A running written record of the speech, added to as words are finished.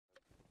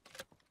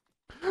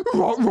Holy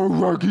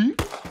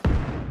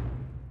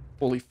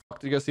fuck,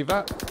 did you guys see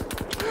that?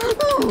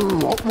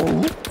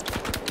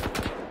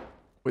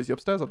 Wait, is he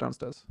upstairs or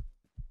downstairs?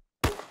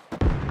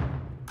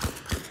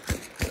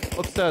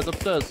 Upstairs,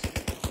 upstairs.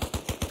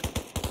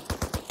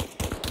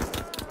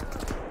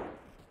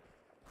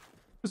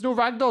 There's no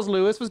ragdolls,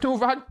 Lewis. There's no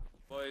rag...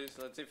 Boys,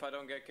 let's see if I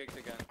don't get kicked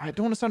again. I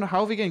don't understand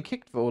how they're getting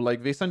kicked, though.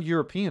 Like, they sound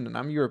European, and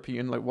I'm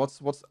European. Like,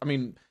 what's... I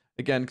mean,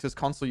 again, because it's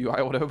console UI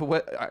or whatever,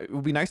 but it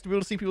would be nice to be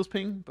able to see people's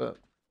ping, but...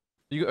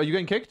 Are you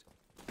getting kicked?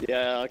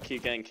 Yeah, I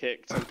keep getting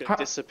kicked. I'm gonna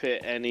disappear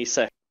any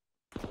second.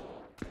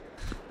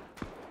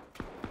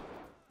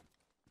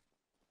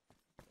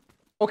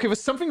 Okay, there's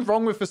something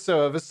wrong with the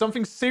server. There's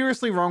something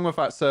seriously wrong with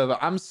that server.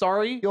 I'm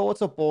sorry. Yo,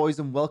 what's up, boys,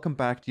 and welcome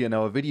back to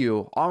another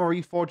video. ARMA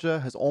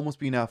Reforger has almost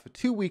been out for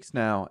 2 weeks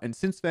now, and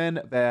since then,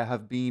 there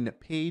have been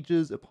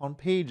pages upon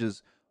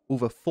pages,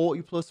 over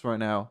 40 plus right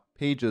now,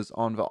 pages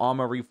on the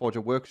ARMA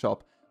Reforger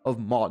workshop of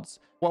mods.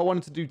 What I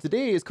wanted to do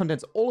today is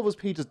condense all of those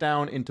pages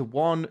down into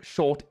one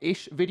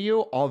short-ish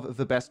video of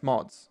the best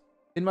mods.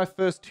 In my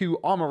first 2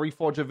 ARMA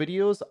Reforger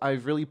videos,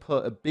 I've really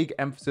put a big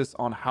emphasis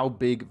on how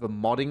big the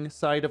modding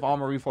side of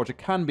ARMA Reforger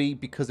can be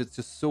because it's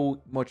just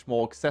so much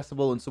more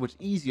accessible and so much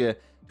easier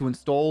to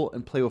install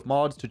and play with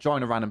mods, to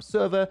join a random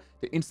server,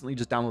 to instantly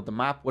just download the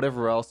map,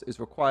 whatever else is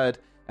required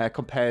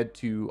compared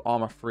to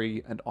ARMA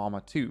 3 and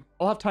ARMA 2.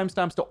 I'll have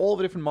timestamps to all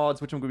the different mods,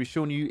 which I'm going to be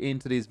showing you in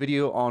today's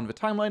video on the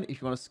timeline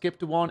if you want to skip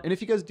to one. And if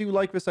you guys do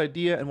like this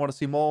idea and want to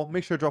see more,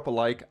 make sure to drop a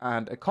like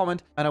and a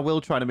comment, and I will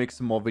try to make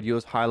some more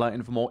videos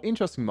highlighting the more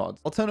interesting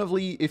mods.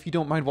 Alternatively, if you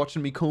don't mind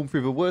watching me comb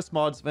through the worst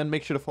mods, then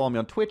make sure to follow me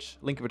on Twitch,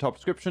 link in the top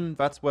description.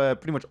 That's where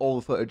pretty much all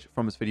the footage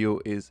from this video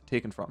is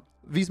taken from.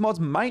 These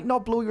mods might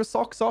not blow your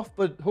socks off,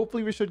 but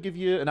hopefully we should give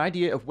you an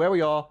idea of where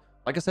we are.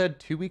 Like I said,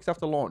 2 weeks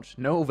after launch.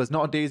 No, there's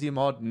not a Daisy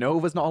mod. No,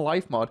 there's not a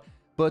Life mod.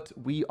 But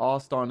we are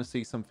starting to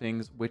see some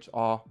things which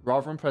are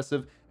rather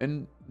impressive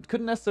and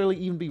couldn't necessarily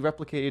even be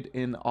replicated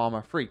in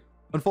ARMA 3.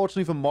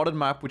 Unfortunately, the modded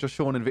map, which are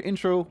shown in the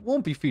intro,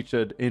 won't be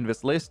featured in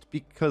this list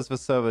because the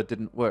server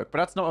didn't work. But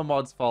that's not a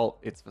mod's fault,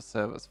 it's the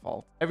server's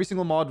fault. Every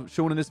single mod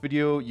shown in this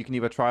video, you can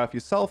either try off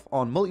yourself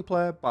on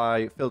multiplayer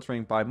by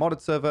filtering by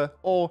modded server,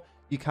 or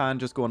you can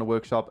just go on a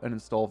workshop and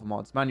install the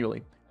mods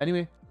manually.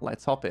 Anyway,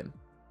 let's hop in.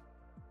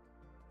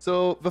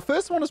 So the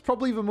first one is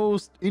probably the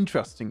most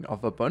interesting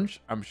of the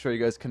bunch. I'm sure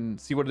you guys can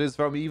see what it is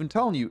without me even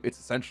telling you. It's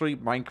essentially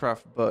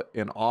Minecraft, but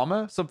in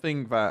ARMA,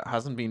 something that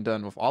hasn't been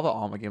done with other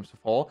ARMA games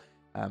before.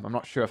 I'm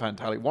not sure if I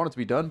entirely want it to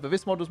be done, but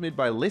this mod was made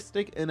by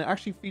Listic, and it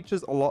actually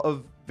features a lot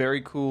of very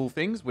cool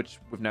things, which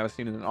we've never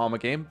seen in an ARMA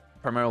game,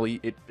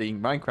 primarily it being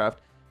Minecraft.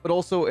 But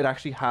also, it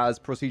actually has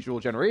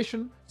procedural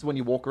generation, so when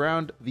you walk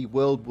around, the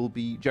world will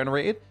be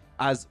generated,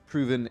 as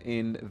proven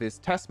in this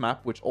test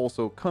map, which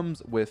also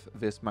comes with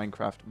this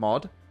Minecraft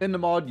mod. In the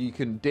mod, you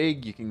can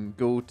dig, you can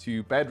go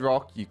to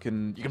bedrock, you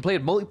can play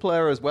it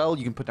multiplayer as well,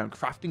 you can put down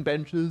crafting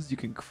benches, you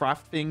can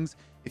craft things.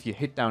 If you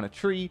hit down a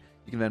tree,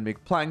 you can then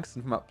make planks,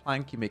 and from that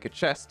plank, you make a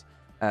chest.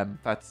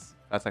 That's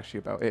actually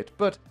about it.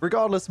 But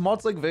regardless,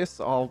 mods like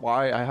this are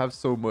why I have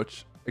so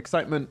much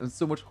excitement and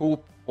so much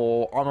hope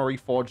for ARMA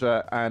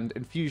Reforger and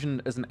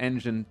Infusion as an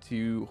engine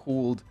to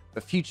hold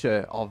the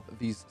future of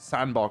these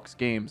sandbox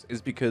games, is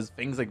because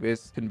things like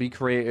this can be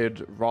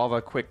created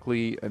rather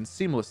quickly and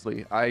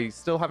seamlessly. I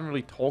still haven't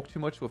really talked too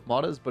much with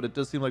modders, but it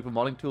does seem like the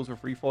modding tools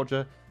with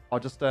Reforger are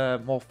just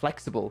more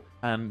flexible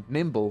and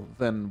nimble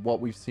than what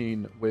we've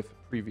seen with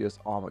previous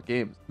ARMA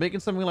games.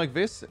 Making something like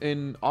this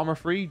in ARMA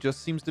 3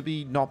 just seems to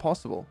be not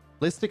possible.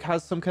 Listic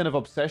has some kind of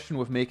obsession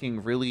with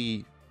making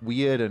really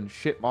weird and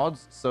shit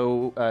mods,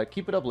 so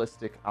keep it up,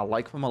 Listic. I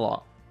like them a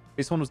lot.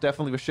 This one was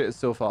definitely the shittest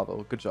so far,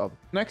 though. Good job.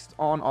 Next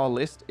on our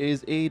list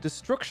is a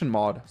destruction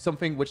mod.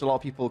 Something which a lot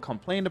of people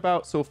complained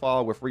about so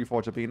far with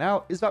Reforger being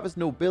out is that there's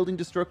no building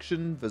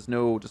destruction. There's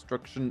no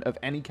destruction of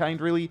any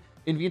kind, really,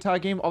 in the entire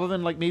game, other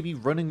than like maybe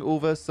running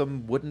over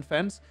some wooden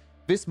fence.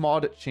 This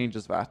mod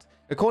changes that.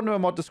 According to a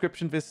mod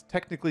description, this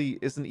technically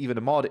isn't even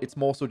a mod. It's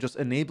more so just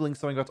enabling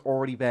something that's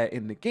already there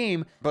in the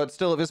game. But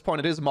still, at this point,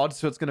 it is a mod,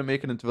 so it's going to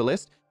make it into the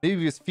list.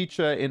 Maybe this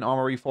feature in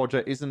ARMA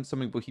Reforger isn't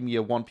something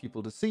Bohemia want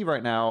people to see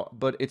right now,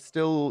 but it's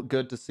still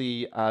good to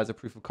see as a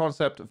proof of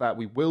concept that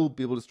we will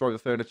be able to destroy the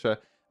furniture.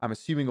 I'm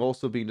assuming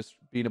also being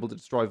able to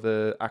destroy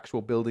the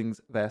actual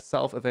buildings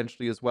themselves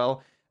eventually as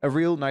well. A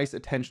real nice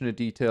attention to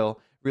detail,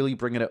 really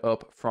bringing it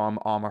up from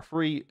ARMA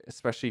 3,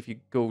 especially if you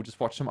go just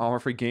watch some ARMA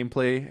 3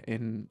 gameplay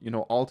in, you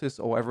know, Altis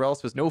or wherever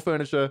else. There's no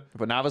furniture,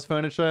 but now there's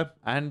furniture,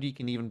 and you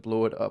can even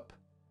blow it up.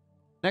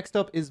 Next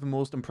up is the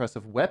most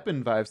impressive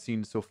weapon that I've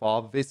seen so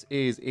far. This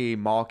is a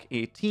Mark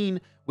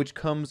 18, which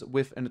comes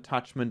with an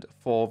attachment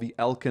for the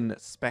Elkin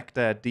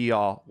Spectre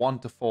DR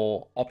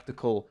 1-4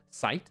 optical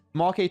sight.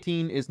 Mark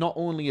 18 is not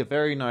only a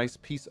very nice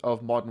piece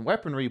of modern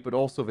weaponry, but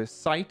also this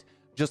sight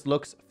just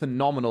looks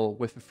phenomenal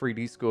with the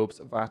 3D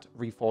scopes that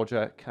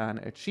Reforger can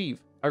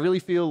achieve. I really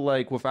feel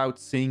like without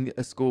seeing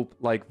a scope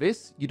like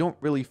this, you don't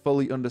really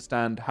fully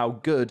understand how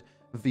good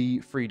the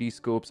 3D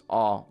scopes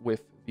are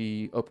with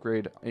the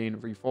upgrade in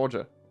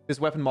Reforger. This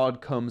weapon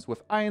mod comes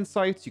with iron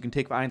sights. You can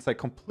take the iron sight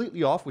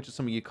completely off, which is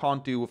something you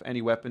can't do with any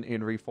weapon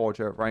in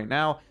Reforger right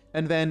now.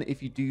 And then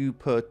if you do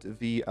put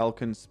the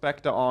Elkin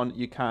Spectre on,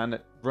 you can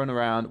run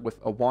around with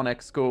a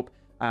 1x scope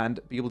and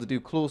be able to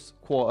do close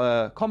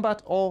quarter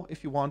combat, or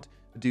if you want,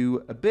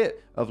 do a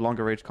bit of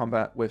longer range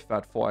combat with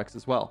that 4x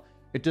as well.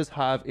 It does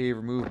have a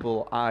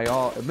removable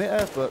IR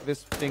emitter, but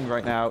this thing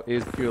right now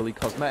is purely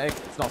cosmetic.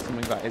 It's not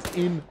something that is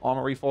in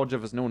ARMA Reforger.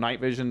 There's no night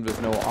vision,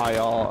 there's no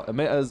IR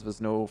emitters,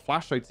 there's no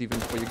flashlights even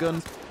for your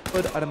guns.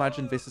 But I'd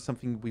imagine this is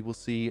something we will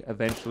see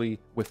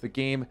eventually with the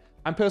game.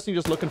 I'm personally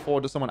just looking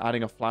forward to someone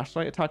adding a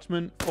flashlight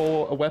attachment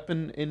for a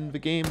weapon in the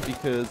game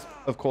because,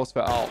 of course,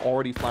 there are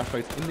already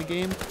flashlights in the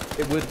game.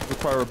 It would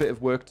require a bit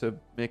of work to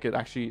make it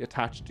actually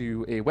attach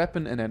to a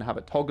weapon and then have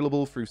it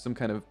toggleable through some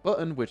kind of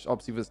button, which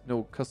obviously there's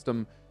no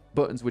custom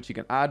buttons which you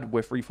can add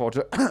with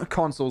Reforger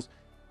consoles.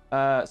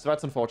 So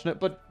that's unfortunate,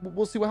 but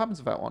we'll see what happens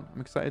with that one.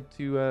 I'm excited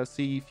to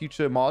see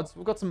future mods.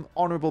 We've got some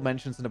honorable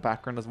mentions in the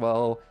background as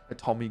well, a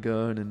Tommy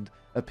gun and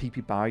a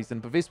PP Bison,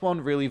 but this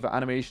one, really, the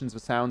animations, the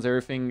sounds,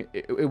 everything,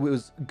 it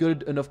was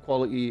good enough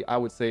quality, I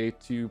would say,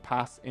 to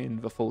pass in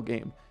the full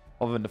game,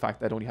 other than the fact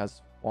that it only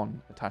has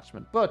one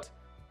attachment. But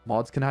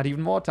mods can add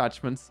even more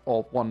attachments,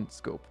 or one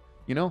scope,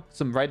 you know,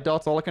 some red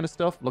dots, all that kind of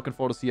stuff. Looking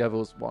forward to see how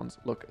those ones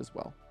look as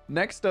well.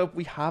 Next up,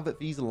 we have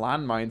these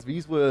landmines.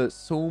 These were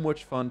so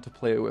much fun to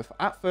play with.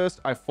 At first,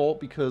 I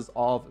thought because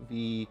of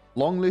the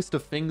long list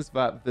of things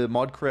that the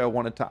mod creator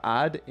wanted to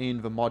add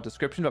in the mod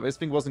description, that this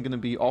thing wasn't going to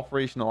be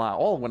operational at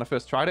all. When I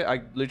first tried it,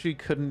 I literally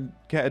couldn't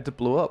get it to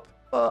blow up.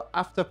 But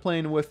after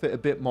playing with it a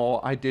bit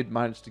more, I did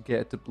manage to get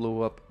it to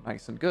blow up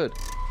nice and good.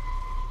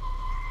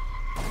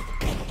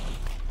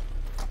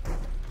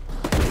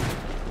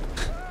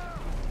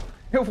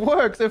 It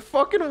works! It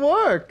fucking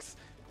works!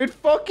 It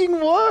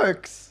fucking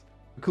works!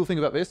 The cool thing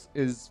about this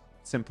is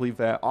simply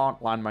there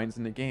aren't landmines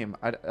in the game.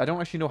 I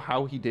don't actually know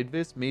how he did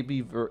this.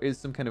 Maybe there is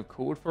some kind of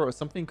code for it or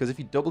something, because if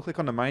you double click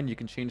on the mine, you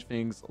can change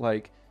things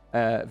like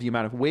the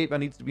amount of weight that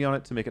needs to be on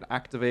it to make it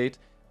activate,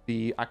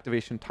 the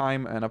activation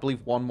time, and I believe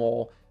one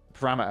more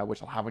parameter,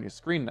 which I'll have on your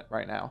screen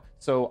right now.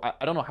 So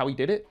I don't know how he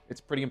did it.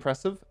 It's pretty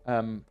impressive,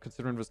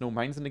 considering there's no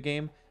mines in the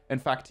game. In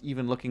fact,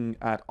 even looking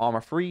at Arma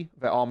 3,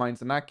 there are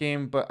mines in that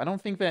game, but I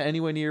don't think they're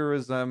anywhere near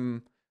as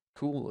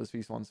cool as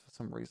these ones for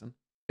some reason.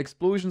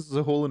 Explosions as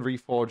a whole in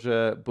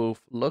Reforger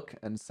both look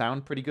and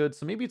sound pretty good,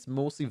 so maybe it's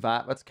mostly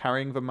that's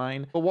carrying the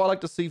mine. But what I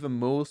like to see the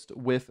most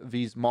with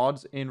these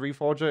mods in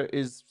Reforger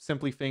is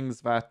simply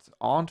things that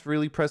aren't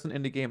really present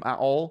in the game at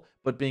all,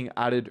 but being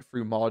added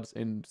through mods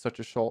in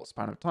such a short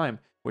span of time.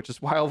 Which is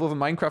why, although the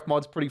Minecraft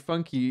mod's pretty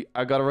funky,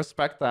 I gotta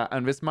respect that.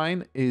 And this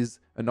mine is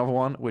another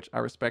one which I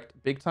respect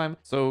big time.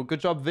 So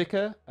good job,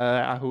 Vicar.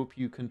 I hope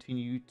you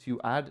continue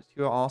to add to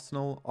your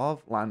arsenal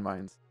of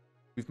landmines.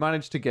 We've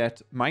managed to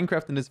get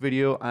Minecraft in this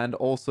video, and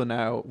also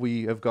now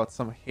we have got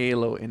some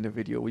Halo in the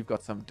video. We've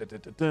got some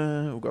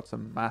we've got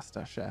some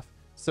Master Chef.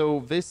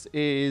 So this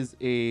is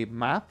a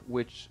map,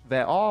 which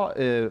there are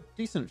a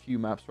decent few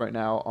maps right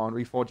now on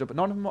Reforger, but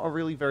none of them are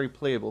really very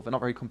playable. They're not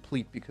very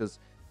complete because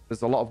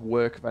there's a lot of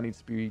work that needs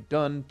to be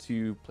done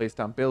to place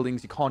down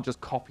buildings. You can't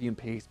just copy and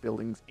paste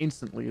buildings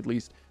instantly, at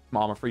least from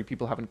Arma 3.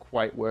 People haven't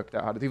quite worked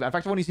out how to do that. In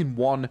fact, I've only seen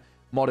one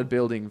modded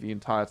building the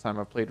entire time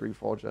I've played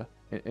Reforger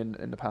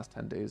in the past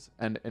 10 days,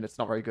 and it's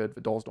not very good.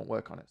 The doors don't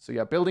work on it. So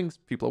yeah, buildings,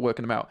 people are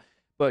working them out.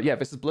 But yeah,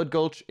 this is Blood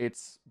Gulch.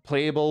 It's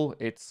playable.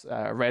 It's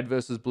red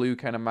versus blue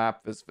kind of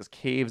map. There's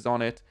caves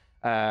on it.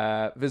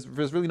 There's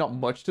really not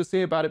much to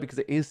say about it because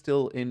it is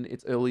still in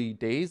its early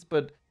days,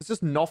 but there's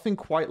just nothing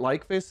quite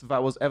like this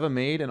that was ever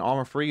made in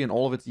Arma 3 in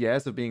all of its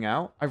years of being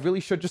out. I really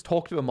should just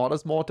talk to the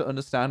modders more to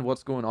understand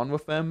what's going on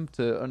with them,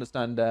 to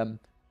understand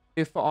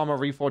if the Arma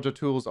Reforger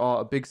tools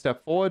are a big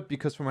step forward,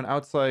 because from an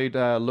outside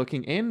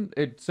looking in,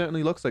 it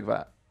certainly looks like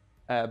that.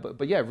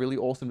 But yeah, really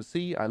awesome to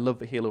see. I love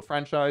the Halo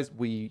franchise.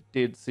 We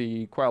did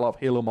see quite a lot of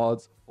Halo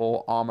mods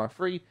for Arma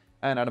 3,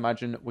 and I'd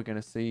imagine we're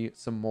going to see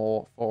some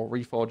more for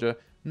Reforger,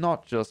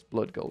 not just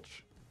Blood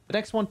Gulch. The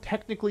next one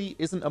technically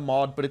isn't a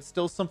mod, but it's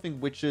still something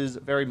which is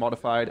very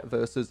modified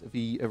versus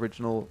the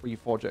original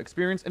Reforger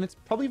experience, and it's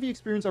probably the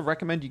experience I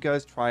recommend you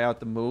guys try out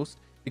the most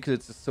because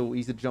it's just so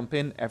easy to jump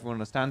in. Everyone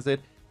understands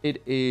it.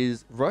 It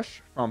is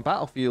Rush from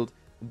Battlefield,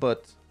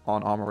 but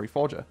on Arma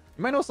Reforger.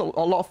 You might notice a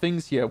lot of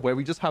things here where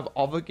we just have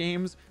other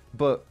games,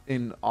 but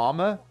in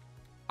Arma.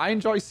 I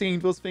enjoy seeing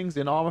those things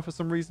in Arma for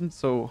some reason,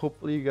 so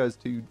hopefully you guys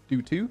do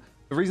too.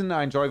 The reason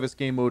I enjoy this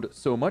game mode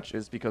so much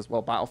is because,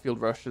 well, Battlefield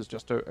Rush is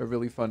just a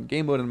really fun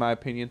game mode in my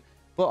opinion.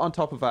 But on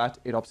top of that,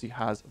 it obviously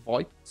has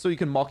VoIP, so you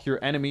can mock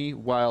your enemy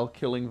while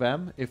killing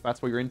them if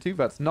that's what you're into.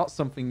 That's not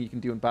something you can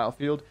do in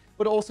Battlefield,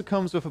 but it also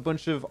comes with a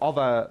bunch of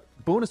other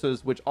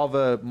bonuses which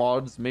other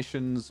mods,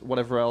 missions,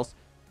 whatever else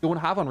don't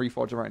have on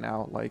Reforger right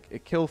now, like a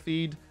kill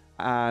feed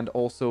and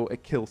also a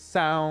kill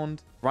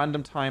sound,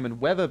 random time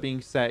and weather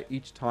being set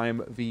each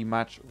time the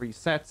match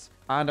resets.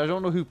 And I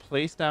don't know who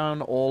placed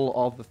down all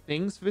of the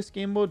things for this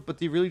game mode, but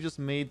they really just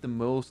made the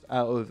most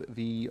out of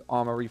the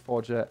Arma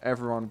Reforger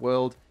Everon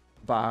world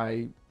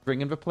by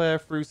bringing the player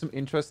through some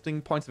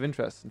interesting points of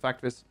interest. In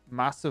fact, this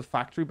massive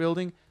factory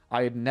building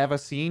I had never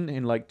seen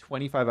in like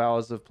 25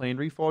 hours of playing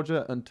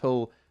Reforger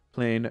until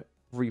playing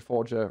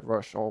Reforger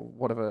Rush, or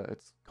whatever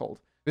it's called.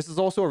 This is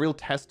also a real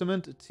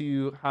testament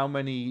to how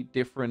many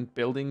different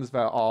buildings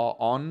there are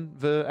on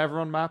the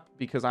Everon map,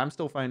 because I'm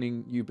still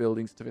finding new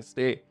buildings to this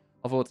day.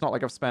 Although it's not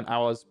like I've spent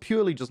hours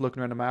purely just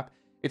looking around the map,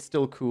 it's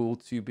still cool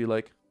to be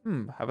like,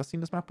 have I seen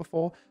this map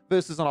before?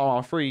 Versus on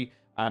RR3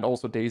 and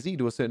also DayZ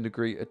to a certain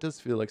degree, it does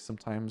feel like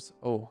sometimes,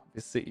 oh,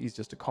 this city is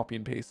just a copy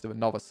and paste of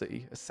another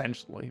city.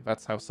 Essentially,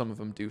 that's how some of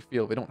them do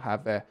feel. They don't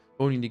have their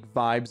own unique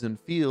vibes and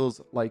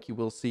feels like you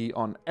will see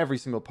on every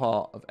single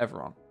part of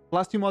Everon. The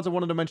last two mods I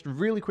wanted to mention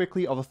really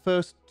quickly are the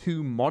first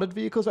two modded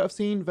vehicles that I've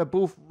seen. They're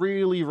both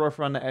really rough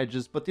around the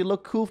edges, but they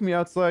look cool from the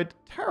outside,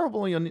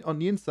 terribly on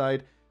the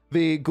inside.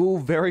 They go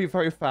very,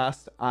 very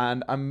fast,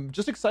 and I'm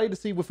just excited to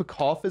see with the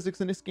car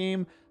physics in this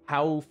game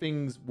how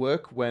things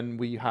work when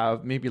we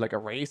have maybe like a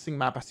racing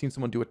map. I've seen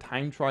someone do a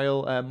time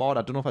trial mod.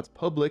 I don't know if that's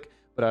public,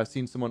 but I've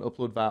seen someone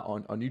upload that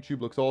on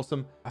YouTube. Looks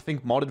awesome. I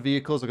think modded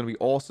vehicles are going to be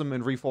awesome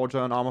in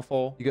Reforger and ARMA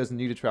 4. You guys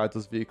need to try out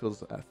those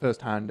vehicles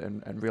firsthand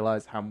and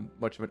realize how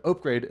much of an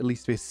upgrade, at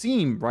least they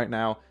seem right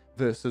now,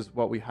 versus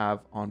what we have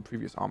on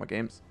previous ARMA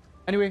games.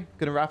 Anyway,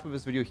 gonna wrap up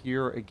this video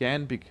here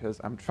again because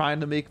I'm trying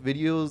to make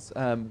videos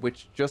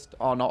which just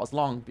are not as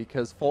long,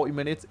 because 40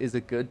 minutes is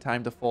a good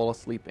time to fall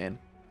asleep in.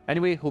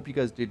 Anyway, hope you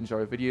guys did enjoy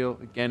the video.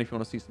 Again, if you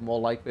want to see some more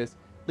like this,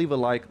 leave a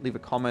like, leave a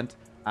comment,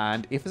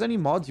 and if there's any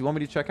mods you want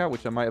me to check out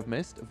which I might have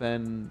missed,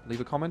 then leave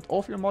a comment.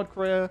 Or if you're a mod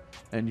creator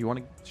and you want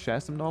to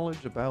share some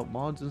knowledge about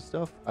mods and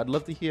stuff, I'd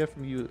love to hear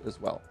from you as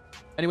well.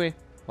 Anyway,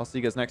 I'll see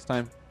you guys next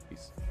time.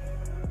 Peace.